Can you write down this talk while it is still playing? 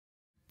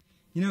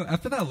You know,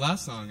 after that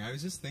last song, I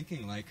was just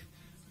thinking, like,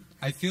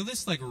 I feel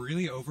this, like,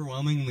 really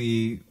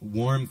overwhelmingly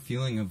warm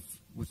feeling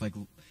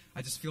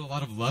I just feel a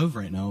lot of love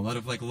right now, a lot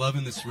of, like, love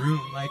in this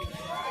room. Like,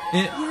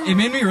 it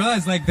made me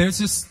realize, like, there's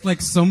just,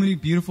 like, so many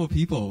beautiful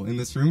people in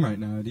this room right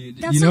now. Do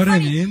you know what I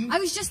mean? I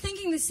was just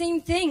thinking the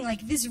same thing.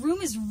 Like, this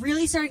room is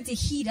really starting to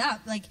heat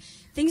up. Like,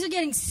 things are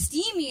getting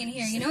steamy in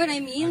here, you know what I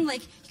mean?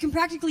 Like, you can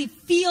practically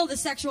feel the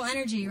sexual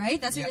energy, right?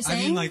 That's what you're saying?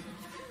 I mean, like,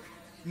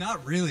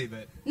 not really,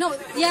 but... No,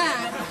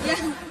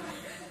 yeah.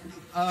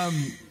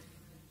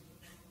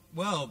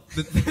 Well,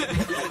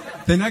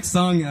 the next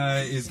song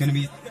is going to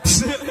be...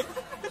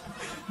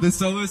 the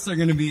soloists are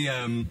going to be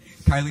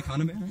Kylie,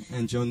 Conibear,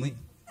 and Joen Lee.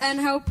 And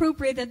how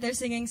appropriate that they're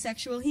singing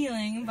Sexual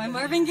Healing by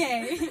Marvin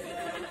Gaye.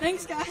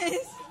 Thanks, guys.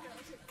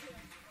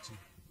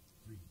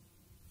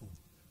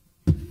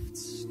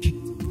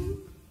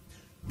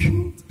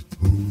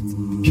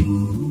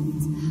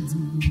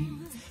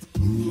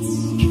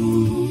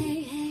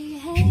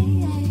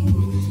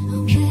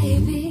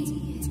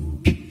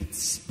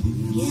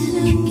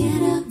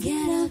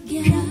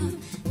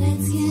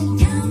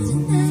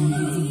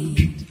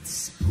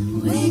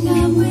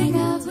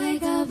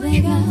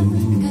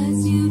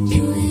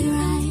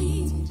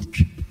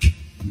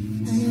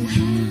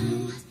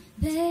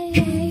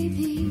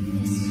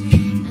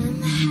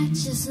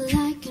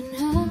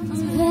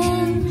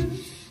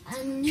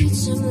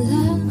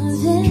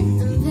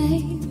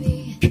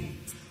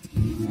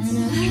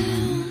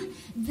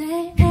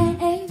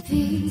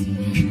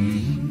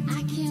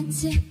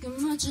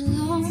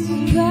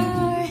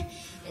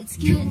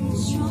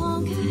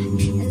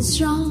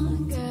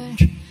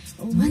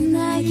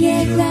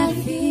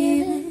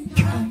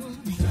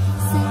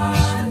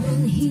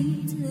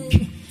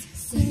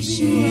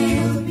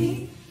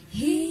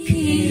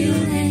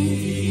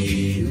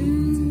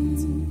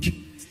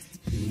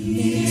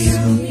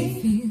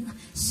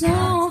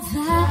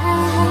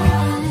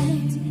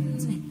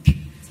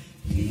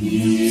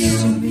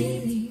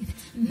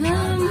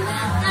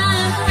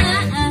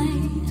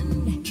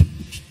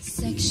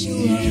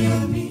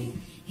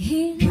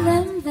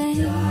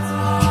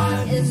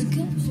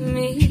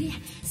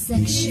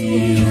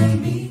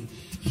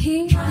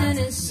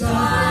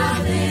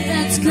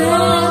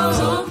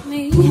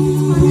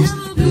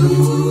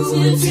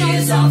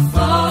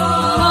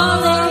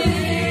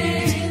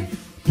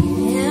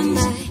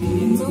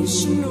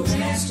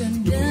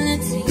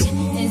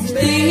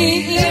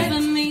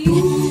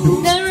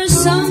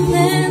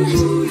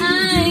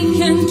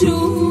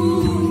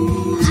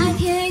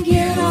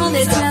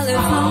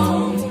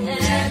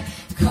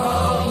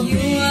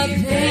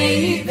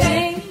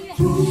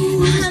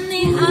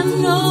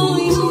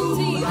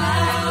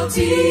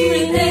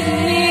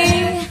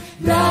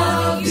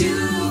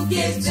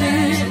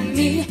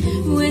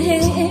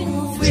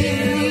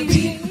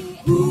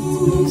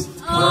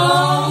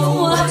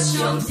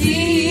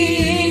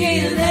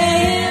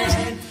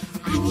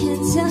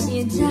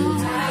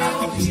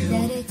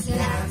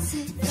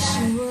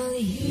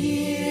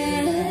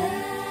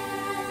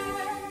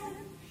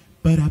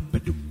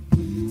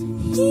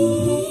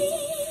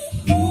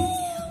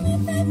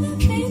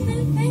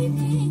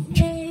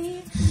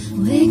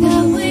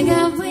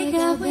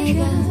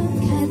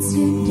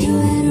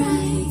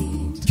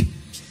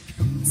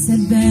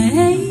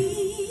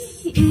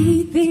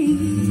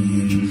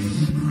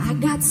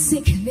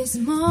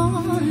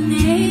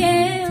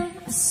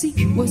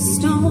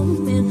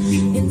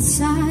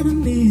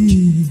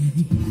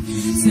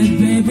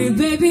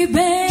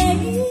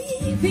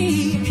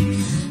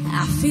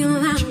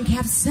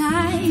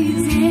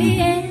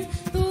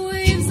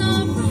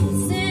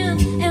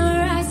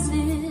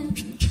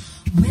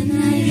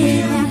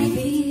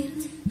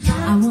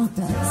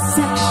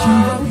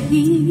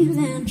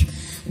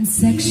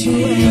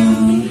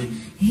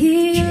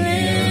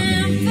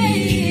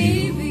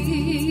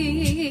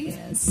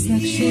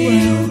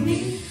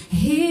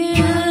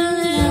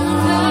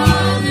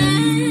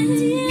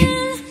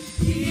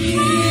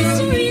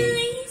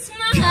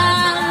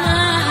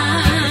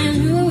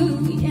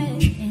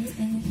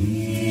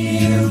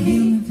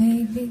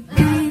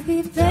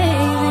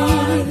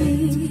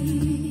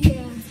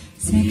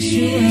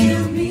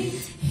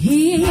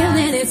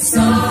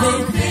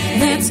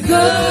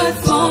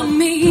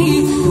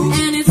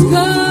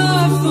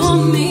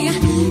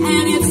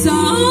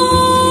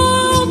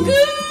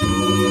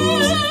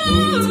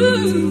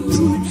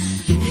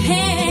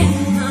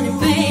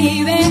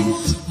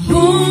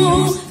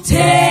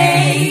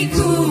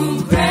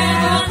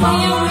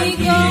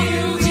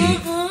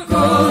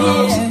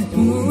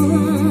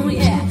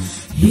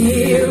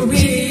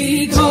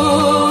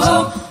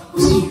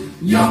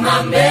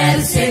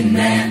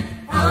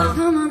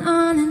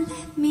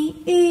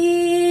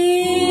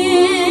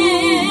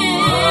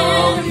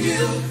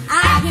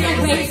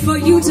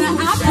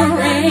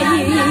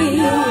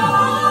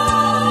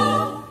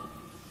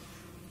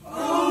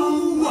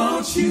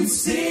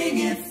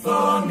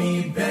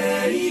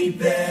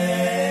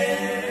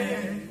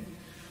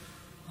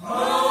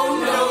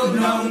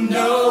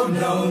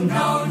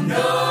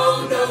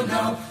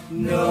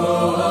 No.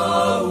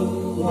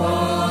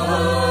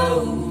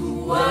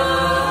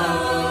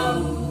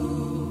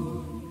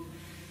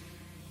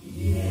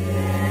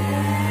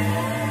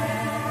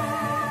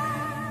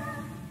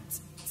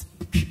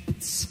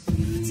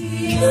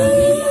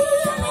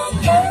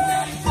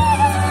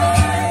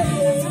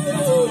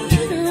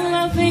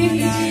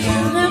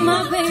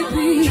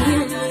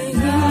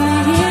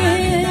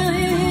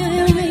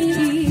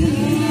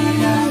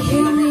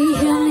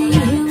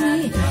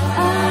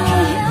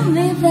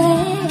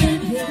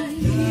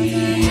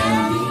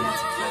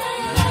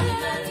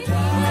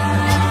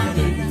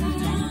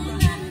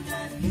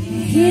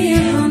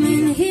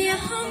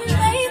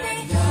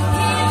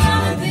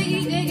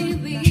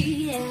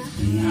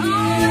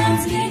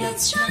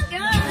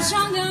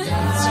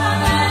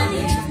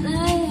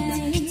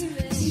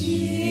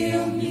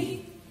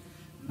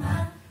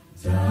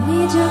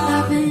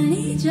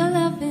 need your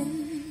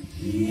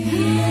loving.